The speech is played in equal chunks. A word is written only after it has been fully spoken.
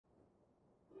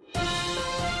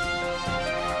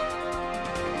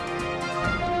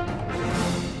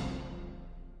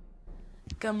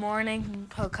Good morning,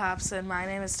 Pocopson. My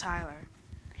name is Tyler.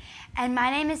 And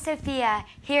my name is Sophia.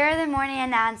 Here are the morning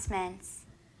announcements.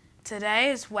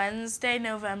 Today is Wednesday,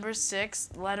 November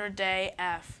 6th, letter day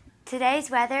F.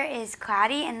 Today's weather is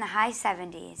cloudy in the high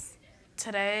 70s.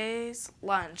 Today's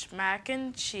lunch, mac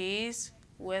and cheese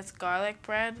with garlic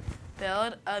bread,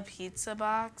 build a pizza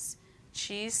box,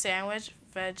 cheese sandwich,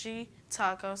 veggie,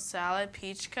 taco salad,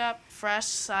 peach cup, fresh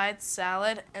side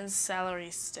salad, and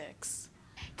celery sticks.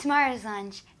 Tomorrow's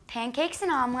lunch, pancakes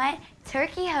and omelet,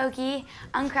 turkey hoagie,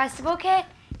 Uncrustable kit,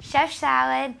 chef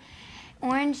salad,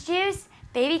 orange juice,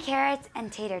 baby carrots,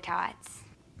 and tater tots.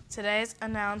 Today's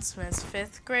announcements,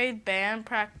 5th grade band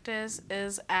practice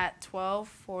is at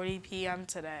 12:40 p.m.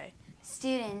 today.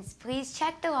 Students, please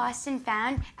check the lost and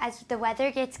found as the weather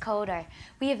gets colder.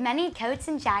 We have many coats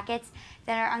and jackets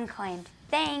that are unclaimed.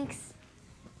 Thanks.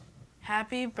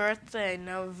 Happy birthday,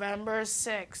 November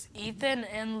 6th. Ethan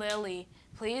and Lily,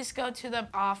 please go to the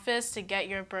office to get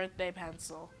your birthday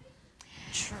pencil.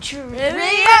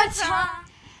 Trivia time!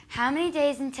 How many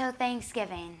days until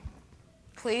Thanksgiving?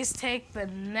 Please take the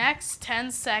next 10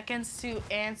 seconds to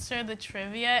answer the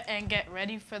trivia and get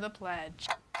ready for the pledge.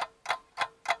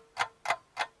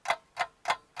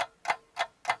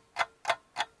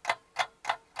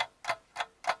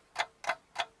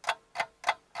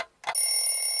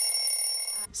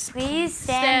 Please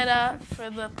Stand up for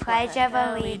the Pledge of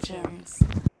Allegiance.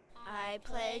 I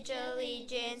pledge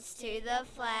allegiance to the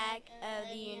flag of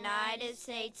the United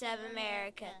States of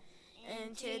America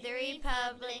and to the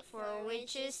republic for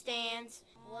which it stands,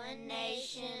 one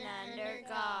nation under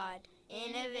God,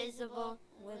 indivisible,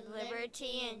 with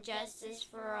liberty and justice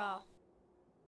for all.